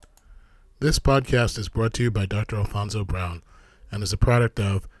This podcast is brought to you by Dr. Alfonso Brown and is a product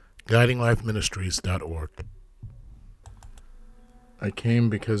of guidinglifeministries.org. I came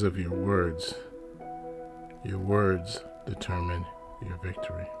because of your words. Your words determine your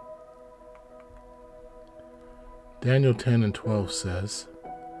victory. Daniel 10:12 says,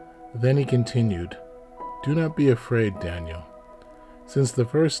 Then he continued, Do not be afraid, Daniel. Since the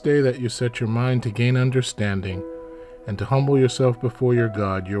first day that you set your mind to gain understanding and to humble yourself before your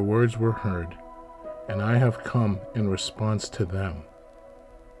God, your words were heard, and I have come in response to them.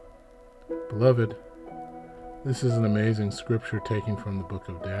 Beloved, this is an amazing scripture taken from the book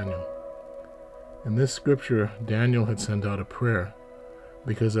of Daniel. In this scripture, Daniel had sent out a prayer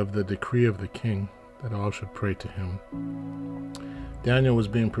because of the decree of the king that all should pray to him. Daniel was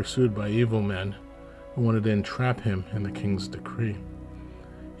being pursued by evil men who wanted to entrap him in the king's decree.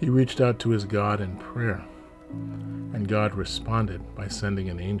 He reached out to his God in prayer, and God responded by sending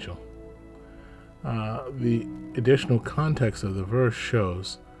an angel. The additional context of the verse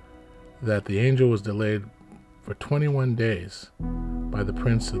shows that the angel was delayed for 21 days by the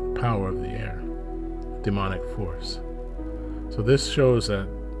prince of the power of the air, demonic force. So this shows that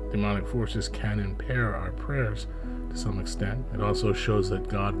demonic forces can impair our prayers to some extent. It also shows that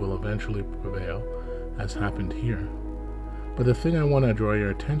God will eventually prevail, as happened here. But the thing I want to draw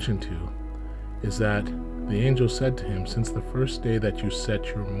your attention to is that the angel said to him, Since the first day that you set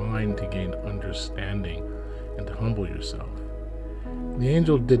your mind to gain understanding and to humble yourself. The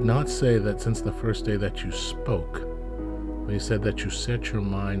angel did not say that since the first day that you spoke, but he said that you set your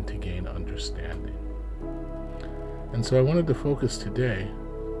mind to gain understanding. And so I wanted to focus today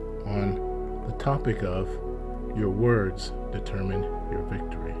on the topic of your words determine your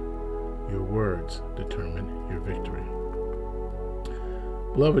victory. Your words determine your victory.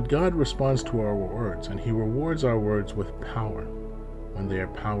 Beloved, God responds to our words, and He rewards our words with power when they are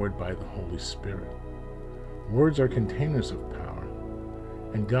powered by the Holy Spirit. Words are containers of power,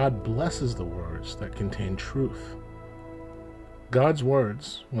 and God blesses the words that contain truth. God's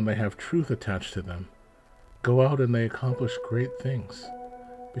words, when they have truth attached to them, go out and they accomplish great things,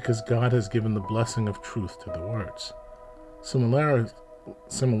 because God has given the blessing of truth to the words. Similarly,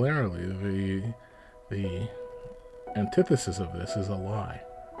 the antithesis of this is a lie.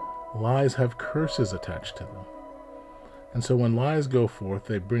 Lies have curses attached to them. And so when lies go forth,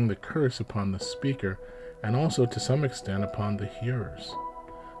 they bring the curse upon the speaker and also to some extent upon the hearers.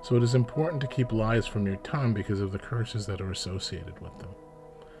 So it is important to keep lies from your tongue because of the curses that are associated with them.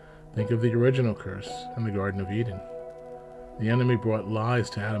 Think of the original curse in the Garden of Eden. The enemy brought lies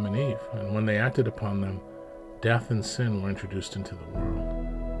to Adam and Eve, and when they acted upon them, death and sin were introduced into the world.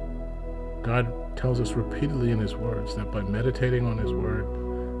 God tells us repeatedly in His words that by meditating on His word,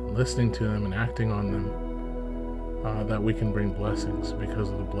 listening to them and acting on them, that we can bring blessings because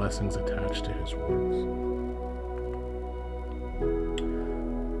of the blessings attached to His words.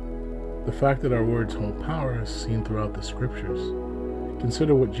 The fact that our words hold power is seen throughout the scriptures.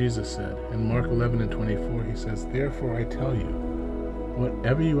 Consider what Jesus said. In Mark 11:24, He says, Therefore I tell you,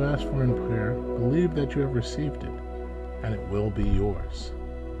 whatever you ask for in prayer, believe that you have received it, and it will be yours.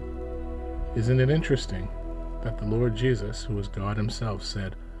 Isn't it interesting that the Lord Jesus, who is God Himself,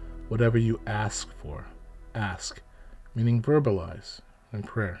 said, Whatever you ask for, ask, meaning verbalize in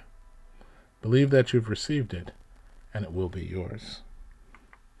prayer. Believe that you've received it, and it will be yours.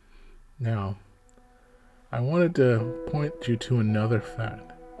 Now, I wanted to point you to another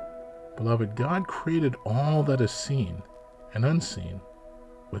fact. Beloved, God created all that is seen and unseen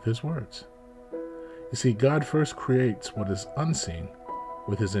with His words. You see, God first creates what is unseen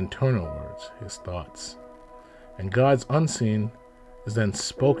with His internal words, His thoughts. And God's unseen is then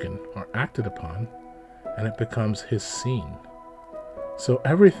spoken or acted upon, and it becomes His seen. So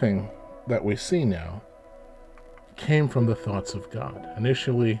everything that we see now came from the thoughts of God.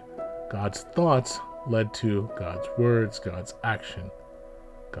 Initially, God's thoughts led to God's words, God's action,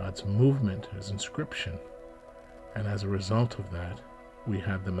 God's movement, His inscription. And as a result of that, we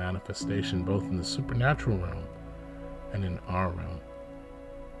had the manifestation both in the supernatural realm and in our realm.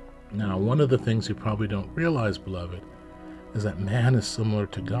 Now, one of the things you probably don't realize, beloved, is that man is similar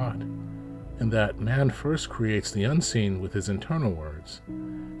to God, in that man first creates the unseen with his internal words,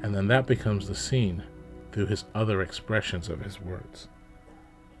 and then that becomes the seen through his other expressions of his words.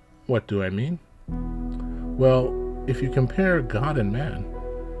 What do I mean? Well, if you compare God and man,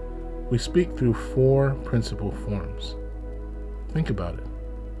 we speak through four principal forms. Think about it.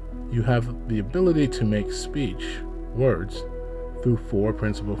 You have the ability to make speech, words, through four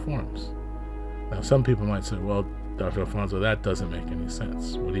principal forms. Now, some people might say, well, Dr. Alfonso, that doesn't make any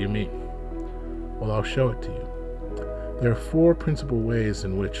sense. What do you mean? Well, I'll show it to you. There are four principal ways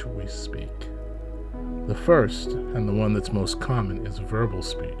in which we speak. The first, and the one that's most common, is verbal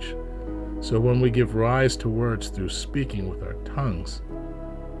speech. So when we give rise to words through speaking with our tongues,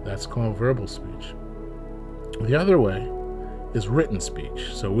 that's called verbal speech. The other way is written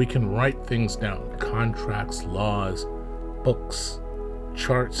speech. So we can write things down, contracts, laws, books,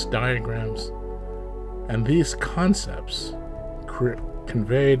 charts, diagrams, and these concepts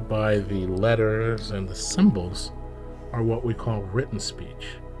conveyed by the letters and the symbols are what we call written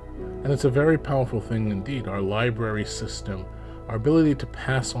speech. And it's a very powerful thing indeed. Our library system, our ability to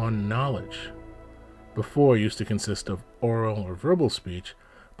pass on knowledge, before used to consist of oral or verbal speech,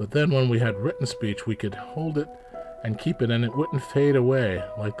 but then when we had written speech, we could hold it and keep it, and it wouldn't fade away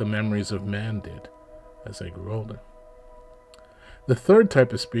like the memories of man did as they grew older. The third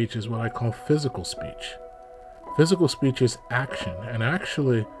type of speech is what I call physical speech. Physical speech is action, and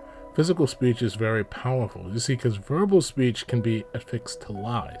actually, physical speech is very powerful. You see, because verbal speech can be affixed to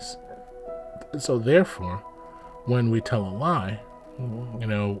lies. So therefore, when we tell a lie,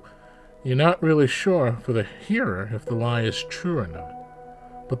 you're not really sure for the hearer if the lie is true or not.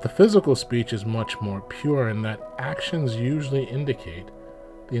 But the physical speech is much more pure in that actions usually indicate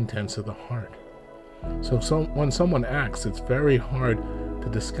the intents of the heart. So when someone acts, it's very hard to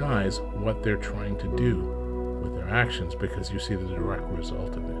disguise what they're trying to do with their actions because you see the direct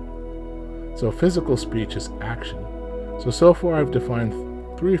result of it. So physical speech is action. So far I've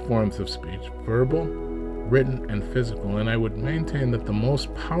defined three forms of speech: verbal, written, and physical, and I would maintain that the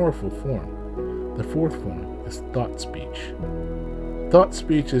most powerful form, the fourth form, is thought speech. Thought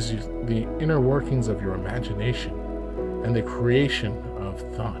speech is the inner workings of your imagination and the creation of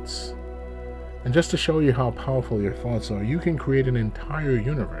thoughts. And just to show you how powerful your thoughts are, you can create an entire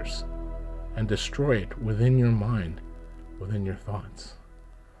universe and destroy it within your mind, within your thoughts.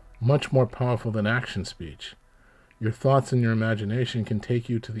 Much more powerful than action speech. Your thoughts and your imagination can take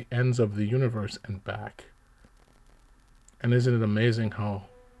you to the ends of the universe and back. And isn't it amazing how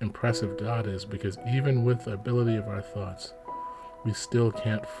impressive God is? Because even with the ability of our thoughts, we still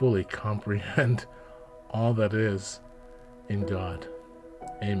can't fully comprehend all that is in God.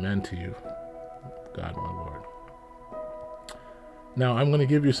 Amen to you, God, my Lord. Now, I'm going to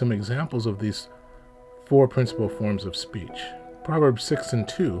give you some examples of these four principal forms of speech. Proverbs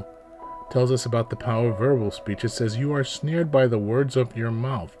 6:2 tells us about the power of verbal speech. It says, "You are snared by the words of your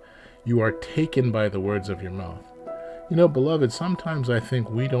mouth. You are taken by the words of your mouth." Beloved, sometimes I think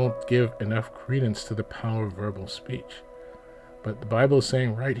we don't give enough credence to the power of verbal speech. But the Bible is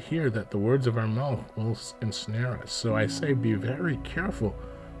saying right here that the words of our mouth will ensnare us. So I say be very careful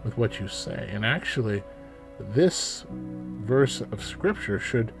with what you say. And actually, this verse of Scripture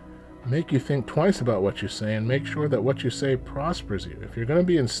should make you think twice about what you say and make sure that what you say prospers you. If you're going to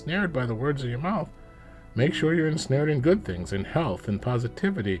be ensnared by the words of your mouth, make sure you're ensnared in good things, in health, in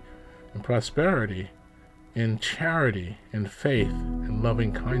positivity, in prosperity, in charity, in faith, in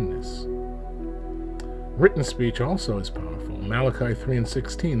loving kindness. Written speech also is powerful. Malachi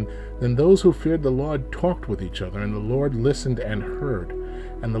 3:16, "Then those who feared the Lord talked with each other, and the Lord listened and heard.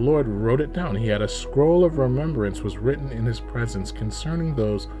 And the Lord wrote it down. He had a scroll of remembrance was written in his presence concerning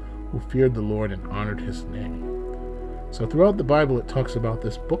those who feared the Lord and honored his name." So throughout the Bible, it talks about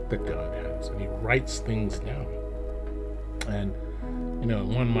this book that God has, and he writes things down. And,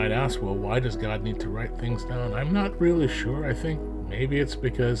 one might ask, well, why does God need to write things down? I'm not really sure. I think maybe it's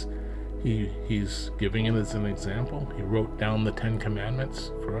because he's giving it as an example. He wrote down the 10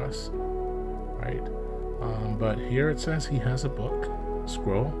 Commandments for us, right? But here it says he has a book,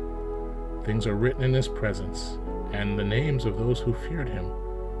 scroll. Things are written in his presence, and the names of those who feared him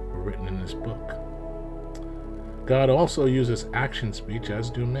were written in this book. God also uses action speech, as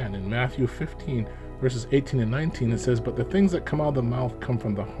do men. In Matthew 15, verses 18 and 19, it says, "But the things that come out of the mouth come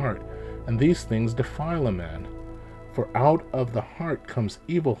from the heart, and these things defile a man. For out of the heart comes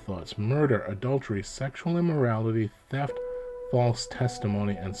evil thoughts, murder, adultery, sexual immorality, theft, false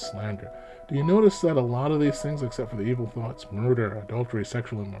testimony, and slander." Do you notice that a lot of these things, except for the evil thoughts, murder, adultery,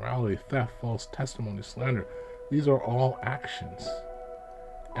 sexual immorality, theft, false testimony, slander, these are all actions.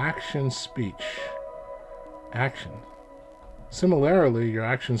 Action speech. Action. Similarly, your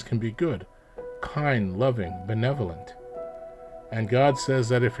actions can be good, kind, loving, benevolent. And God says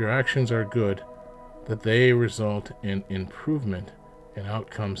that if your actions are good, that they result in improvement in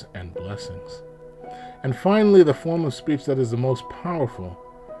outcomes and blessings. And finally, the form of speech that is the most powerful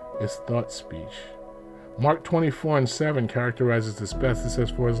is thought speech. Mark 24:7 characterizes this best. It says,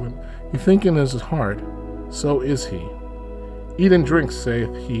 "For as he think in his heart, so is he. Eat and drink,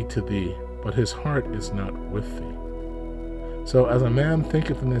 saith he to thee, but his heart is not with thee. So as a man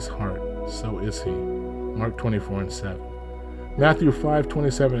thinketh in his heart, so is he." Mark 24:7. Matthew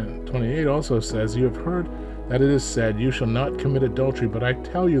 5:27 and 28 also says, "You have heard that it is said, 'You shall not commit adultery,' but I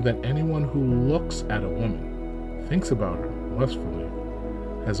tell you that anyone who looks at a woman, thinks about her lustfully,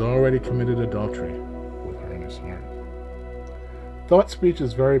 has already committed adultery with her in his heart." Thought speech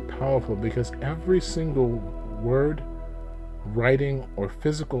is very powerful because every single word, writing, or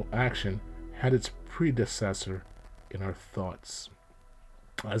physical action had its predecessor in our thoughts.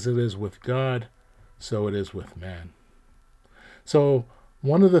 As it is with God, so it is with man. So,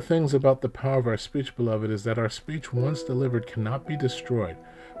 one of the things about the power of our speech, beloved, is that our speech, once delivered, cannot be destroyed,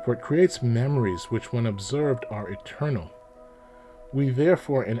 for it creates memories which, when observed, are eternal. We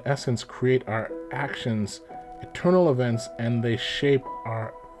therefore, in essence, create our actions, eternal events, and they shape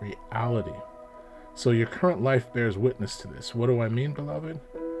our reality. So your current life bears witness to this. What do I mean, beloved?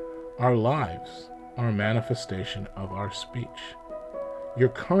 Our lives are a manifestation of our speech. Your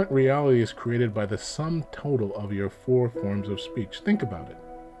current reality is created by the sum total of your 4 forms of speech. Think about it.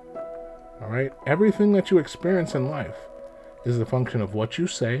 All right? Everything that you experience in life is the function of what you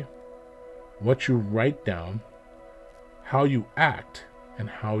say, what you write down, how you act, and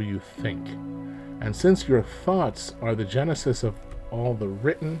how you think. And since your thoughts are the genesis of all the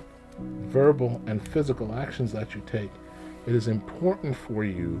written, verbal, and physical actions that you take, it is important for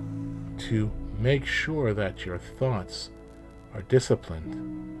you to make sure that your thoughts are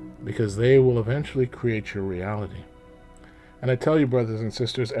disciplined, because they will eventually create your reality. And I tell you, brothers and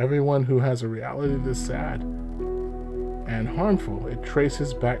sisters, everyone who has a reality this sad and harmful, it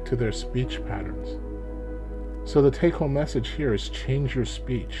traces back to their speech patterns. So the take-home message here is change your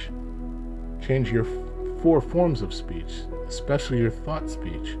speech. Change your 4 forms of speech, especially your thought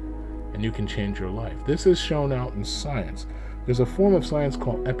speech, and you can change your life. This is shown out in science. There's a form of science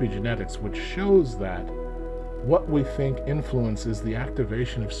called epigenetics, which shows that what we think influences the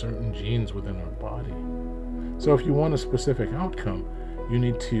activation of certain genes within our body. So if you want a specific outcome, you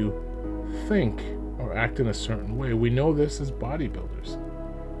need to think or act in a certain way. We know this as bodybuilders.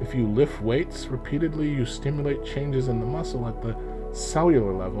 If you lift weights repeatedly, you stimulate changes in the muscle at the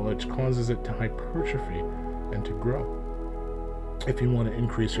cellular level, which causes it to hypertrophy and to grow. If you want to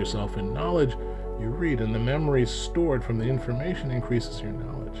increase yourself in knowledge, you read, and the memory stored from the information increases your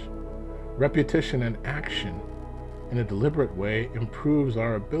knowledge. Repetition and action in a deliberate way improves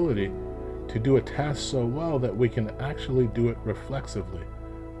our ability to do a task so well that we can actually do it reflexively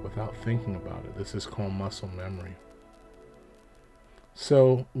without thinking about it. This is called muscle memory.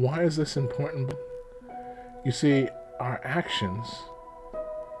 So why is this important? You see, our actions,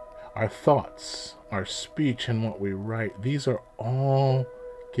 our thoughts, our speech, and what we write, these are all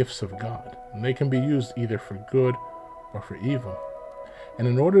gifts of God, and they can be used either for good or for evil. And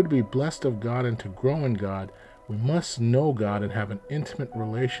in order to be blessed of God and to grow in God, we must know God and have an intimate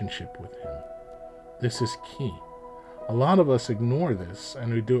relationship with Him. This is key. A lot of us ignore this,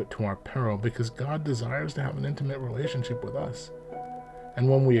 and we do it to our peril, because God desires to have an intimate relationship with us. And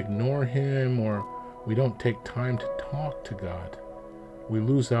when we ignore Him, or we don't take time to talk to God, we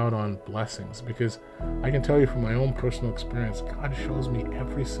lose out on blessings. Because I can tell you from my own personal experience, God shows me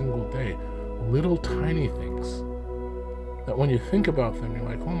every single day little tiny things that when you think about them, you're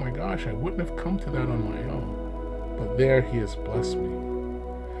like, oh my gosh, I wouldn't have come to that on my own. But there He has blessed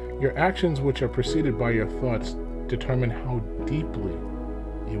me. Your actions, which are preceded by your thoughts, determine how deeply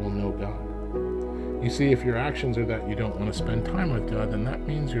you will know God. You see, if your actions are that you don't want to spend time with God, then that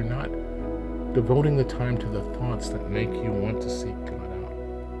means you're not devoting the time to the thoughts that make you want to seek God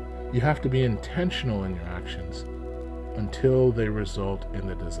out. You have to be intentional in your actions until they result in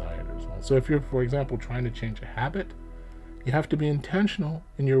the desired result. So if you're, for example, trying to change a habit, you have to be intentional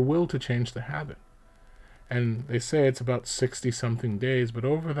in your will to change the habit. And they say it's about 60-something days, but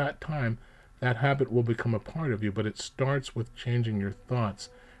over that time, that habit will become a part of you. But it starts with changing your thoughts,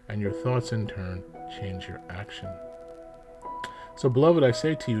 and your thoughts in turn change your action. So, beloved, I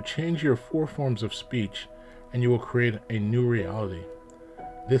say to you, change your 4 forms of speech, and you will create a new reality.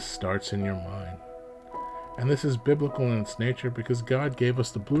 This starts in your mind. And this is biblical in its nature because God gave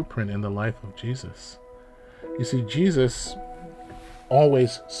us the blueprint in the life of Jesus. You see, Jesus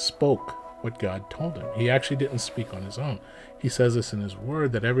always spoke what God told him. He actually didn't speak on his own. He says this in his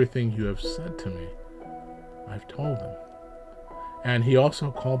word, that everything you have said to me, I've told them. And he also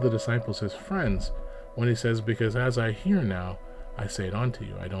called the disciples his friends when he says, because as I hear now, I say it unto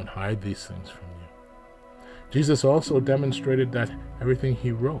you. I don't hide these things from you. Jesus also demonstrated that everything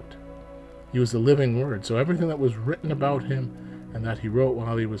he wrote, he was the living word. So everything that was written about him and that he wrote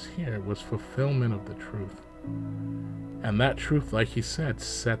while he was here was fulfillment of the truth. And that truth, like he said,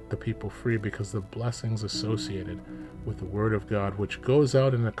 set the people free because the blessings associated with the word of God, which goes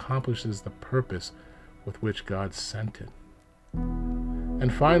out and accomplishes the purpose with which God sent it.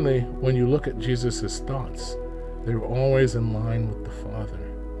 And finally, when you look at Jesus' thoughts, they were always in line with the Father.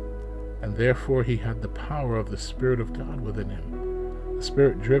 And therefore he had the power of the Spirit of God within him, a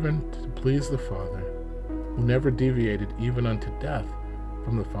spirit driven to please the Father, who never deviated even unto death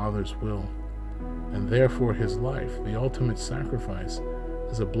from the Father's will. And therefore his life, the ultimate sacrifice,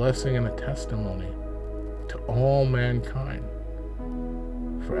 is a blessing and a testimony to all mankind,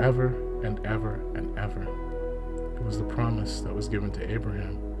 forever and ever and ever. It was the promise that was given to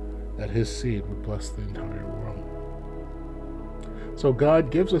Abraham that his seed would bless the entire world. So God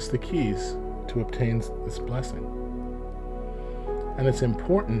gives us the keys to obtain this blessing. And it's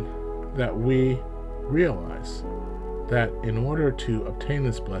important that we realize that in order to obtain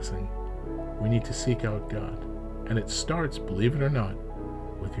this blessing, we need to seek out God. And it starts, believe it or not,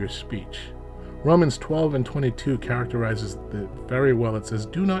 with your speech. Romans 12 and 22 characterizes it very well. It says,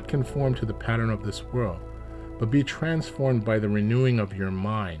 "Do not conform to the pattern of this world, but be transformed by the renewing of your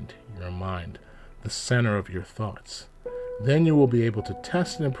mind, the center of your thoughts. Then you will be able to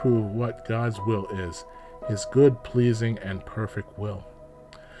test and approve what God's will is, his good, pleasing, and perfect will."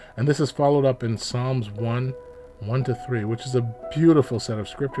 And this is followed up in Psalms 1:1-3, which is a beautiful set of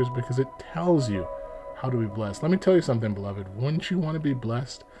scriptures because it tells you how to be blessed. Let me tell you something, beloved. Wouldn't you want to be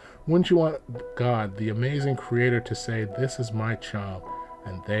blessed? Wouldn't you want God, the amazing creator, to say, "This is my child,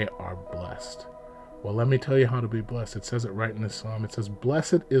 and they are blessed"? Well, let me tell you how to be blessed. It says it right in the psalm. It says,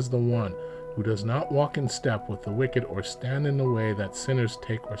 "Blessed is the one who does not walk in step with the wicked, or stand in the way that sinners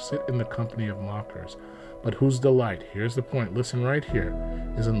take, or sit in the company of mockers, but whose delight," here's the point, listen right here,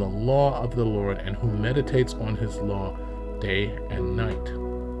 "is in the law of the Lord, and who meditates on his law day and night."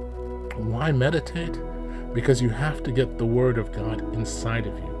 Why meditate? Because you have to get the word of God inside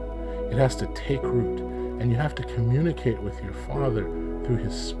of you. It has to take root, and you have to communicate with your Father through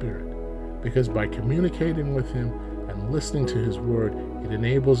his Spirit. Because by communicating with him and listening to his word, it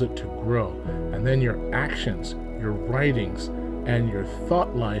enables it to grow. And then your actions, your writings, and your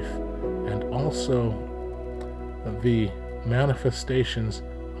thought life, and also the manifestations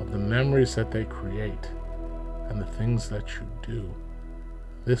of the memories that they create and the things that you do,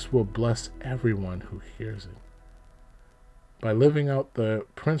 this will bless everyone who hears it. By living out the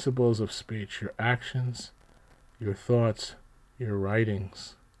principles of speech, your actions, your thoughts, your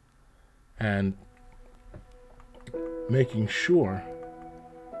writings, and making sure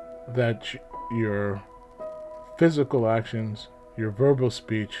that your physical actions, your verbal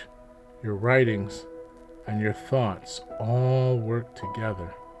speech, your writings, and your thoughts all work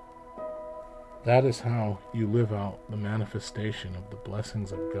together. That is how you live out the manifestation of the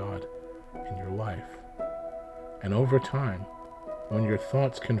blessings of God in your life. And over time, when your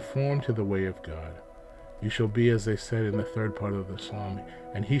thoughts conform to the way of God, you shall be, as they said in the third part of the psalm,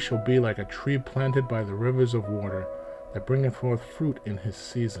 "And he shall be like a tree planted by the rivers of water, that bringeth forth fruit in his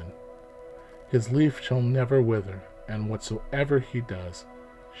season. His leaf shall never wither, and whatsoever he does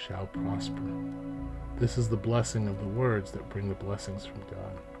shall prosper." This is the blessing of the words that bring the blessings from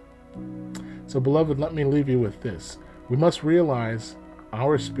God. So, beloved, let me leave you with this. We must realize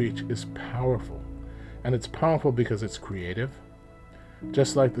our speech is powerful, and it's powerful because it's creative.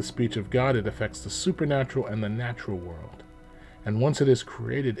 Just like the speech of God, it affects the supernatural and the natural world. And once it is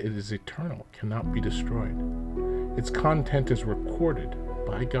created, it is eternal, cannot be destroyed. Its content is recorded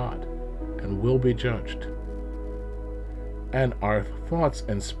by God and will be judged. And our thoughts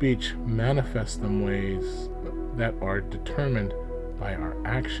and speech manifest in ways that are determined by our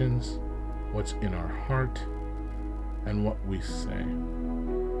actions, what's in our heart, and what we say.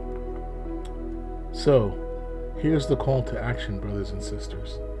 So, here's the call to action, brothers and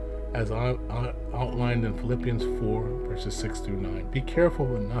sisters, as I outlined in Philippians 4, verses 6-9. Be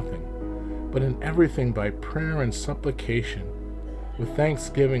careful in nothing, but in everything by prayer and supplication, with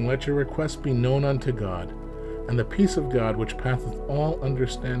thanksgiving, let your requests be known unto God, and the peace of God, which passeth all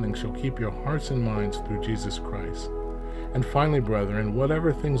understanding, shall keep your hearts and minds through Jesus Christ. And finally, brethren,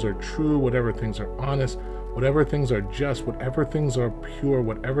 whatever things are true, whatever things are honest, whatever things are just, whatever things are pure,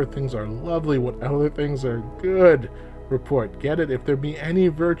 whatever things are lovely, whatever things are good report. Get it? If there be any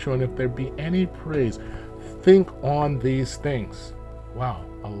virtue and if there be any praise, think on these things. Wow,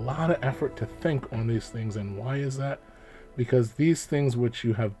 a lot of effort to think on these things. And why is that? Because these things which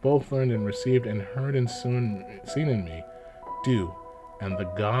you have both learned and received and heard and seen in me, do, and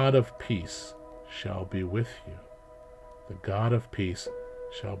the God of peace shall be with you. The God of peace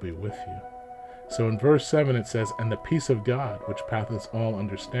shall be with you. So in verse 7 it says, "And the peace of God, which passeth all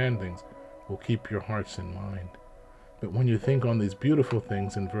understandings, will keep your hearts and mind." But when you think on these beautiful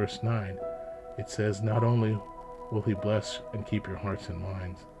things in verse 9, it says, not only will he bless and keep your hearts and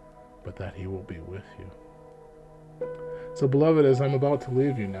minds, but that he will be with you. So, beloved, as I'm about to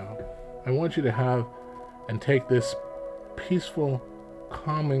leave you now, I want you to have and take this peaceful,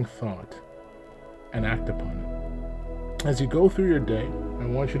 calming thought and act upon it. As you go through your day, I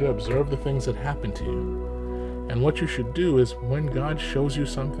want you to observe the things that happen to you. And what you should do is when God shows you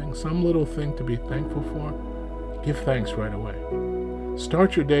something, some little thing to be thankful for, give thanks right away.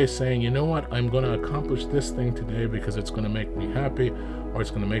 Start your day saying, you know what, I'm going to accomplish this thing today because it's going to make me happy or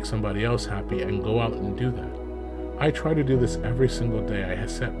it's going to make somebody else happy, and go out and do that. I try to do this every single day. I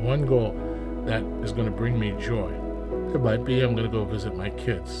have set one goal that is going to bring me joy. It might be I'm going to go visit my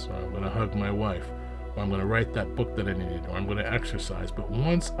kids, or I'm going to hug my wife, or I'm going to write that book that I needed, or I'm going to exercise. But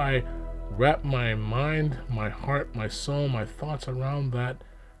once I wrap my mind, my heart, my soul, my thoughts around that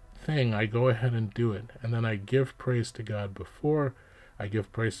thing, I go ahead and do it. And then I give praise to God before, I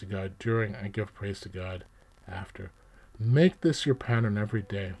give praise to God during, I give praise to God after. Make this your pattern every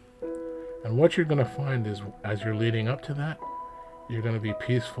day. And what you're going to find is, as you're leading up to that, you're going to be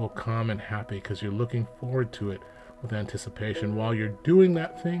peaceful, calm, and happy because you're looking forward to it with anticipation. While you're doing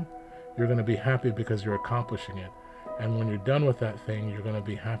that thing, you're going to be happy because you're accomplishing it. And when you're done with that thing, you're going to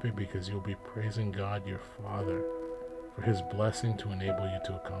be happy because you'll be praising God, your Father, for his blessing to enable you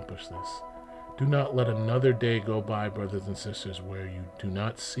to accomplish this. Do not let another day go by, brothers and sisters, where you do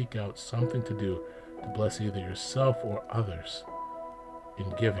not seek out something to do to bless either yourself or others in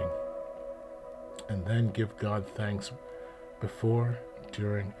giving. And then give God thanks before,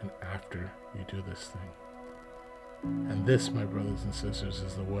 during, and after you do this thing. And this, my brothers and sisters,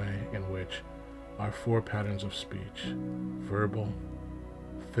 is the way in which our 4 patterns of speech, verbal,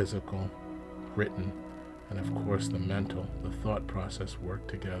 physical, written, and of course the mental, the thought process, work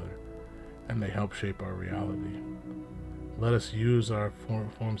together, and they help shape our reality. Let us use our 4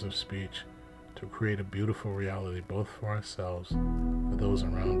 forms of speech to create a beautiful reality, both for ourselves, for those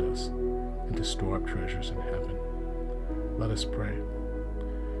around us, and to store up treasures in heaven. Let us pray.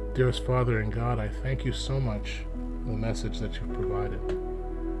 Dearest Father in God, I thank you so much for the message that you've provided.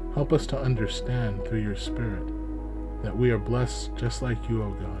 Help us to understand through your Spirit that we are blessed just like you,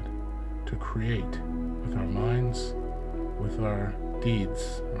 O God, to create with our minds, with our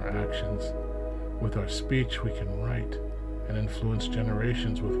deeds, our actions, with our speech we can write and influence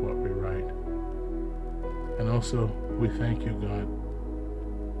generations with what we write. And also, we thank you, God,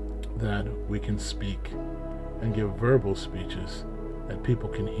 that we can speak and give verbal speeches that people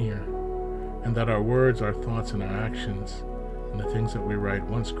can hear, and that our words, our thoughts, and our actions, and the things that we write,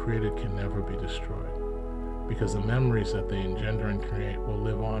 once created, can never be destroyed, because the memories that they engender and create will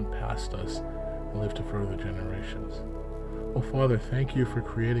live on past us and live to further generations. Oh, Father, thank you for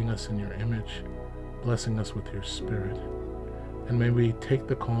creating us in your image, blessing us with your Spirit, and may we take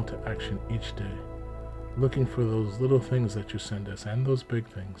the call to action each day, looking for those little things that you send us and those big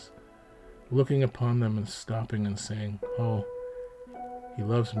things, looking upon them and stopping and saying, oh, he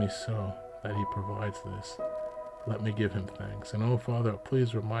loves me so that he provides this. Let me give him thanks. And oh, Father,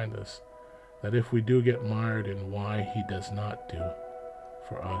 please remind us that if we do get mired in why he does not do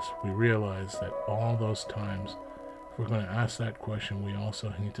for us, we realize that all those times, if we're going to ask that question, we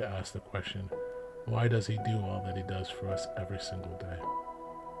also need to ask the question, why does he do all that he does for us every single day?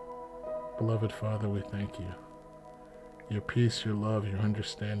 Beloved Father, we thank you. Your peace, your love, your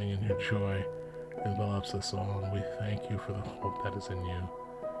understanding, and your joy envelops us all, and we thank you for the hope that is in you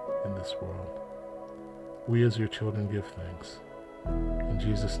in this world. We as your children give thanks. In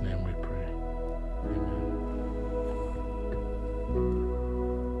Jesus' name we pray. Amen.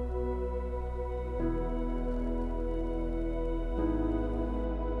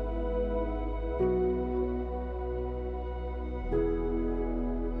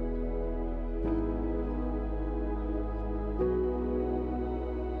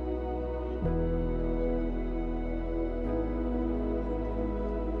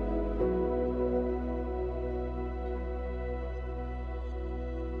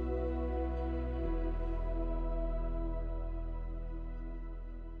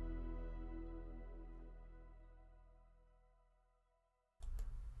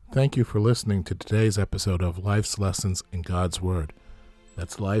 Thank you for listening to today's episode of Life's Lessons in God's Word.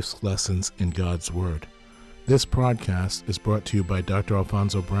 That's Life's Lessons in God's Word. This podcast is brought to you by Dr.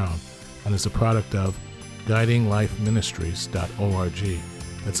 Alfonso Brown and is a product of guidinglifeministries.org.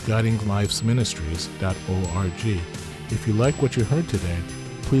 That's guidinglifeministries.org. If you like what you heard today,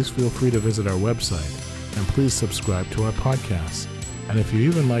 please feel free to visit our website, and please subscribe to our podcast. And if you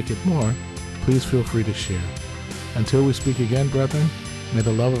even like it more, please feel free to share. Until we speak again, brethren, may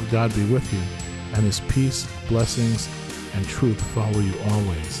the love of God be with you, and his peace, blessings, and truth follow you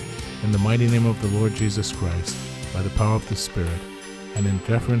always. In the mighty name of the Lord Jesus Christ, by the power of the Spirit, and in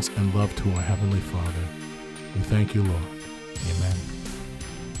deference and love to our Heavenly Father, we thank you, Lord. Amen.